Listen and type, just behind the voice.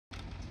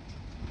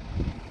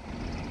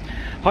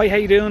Hi, how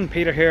you doing?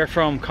 Peter here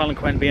from Colm,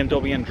 Quinn,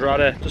 BMW in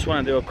Drogheda. Just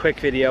want to do a quick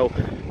video.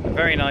 A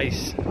very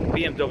nice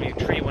BMW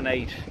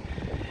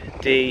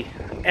 318D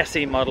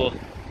SE model,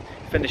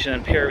 finished in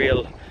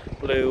imperial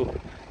blue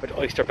with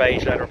oyster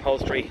beige leather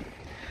upholstery.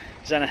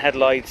 Xena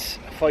headlights,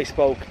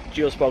 5-spoke,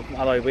 dual-spoke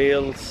alloy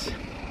wheels.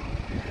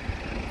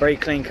 Very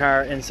clean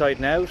car inside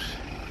and out.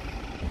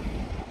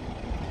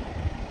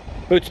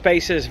 Boot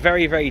space is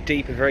very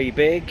deep and very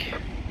big.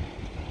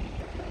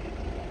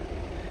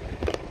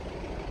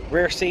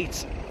 Rear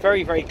seats,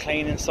 very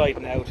clean inside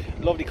and out.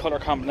 Lovely colour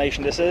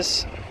combination this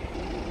is.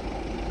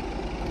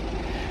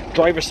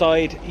 Driver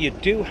side, you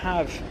do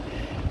have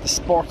the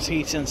sport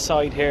seats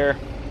inside here.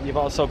 You've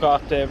also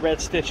got the red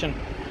stitching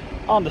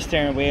on the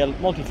steering wheel,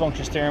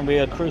 multifunction steering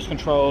wheel, cruise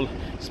control,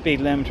 speed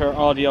limiter,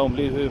 audio and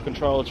Bluetooth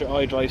controls, your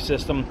iDrive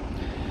system,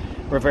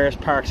 reverse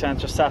park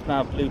sensor, sat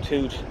nav,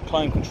 Bluetooth,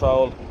 climate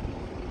control.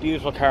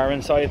 Beautiful car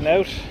inside and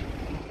out.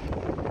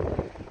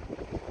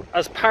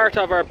 As part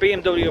of our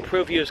BMW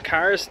approved used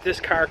cars, this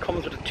car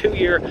comes with a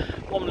 2-year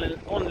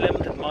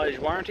unlimited mileage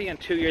warranty and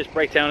 2 years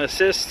breakdown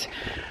assist.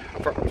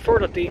 For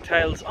further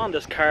details on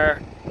this car,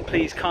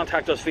 please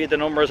contact us via the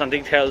numbers and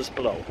details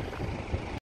below.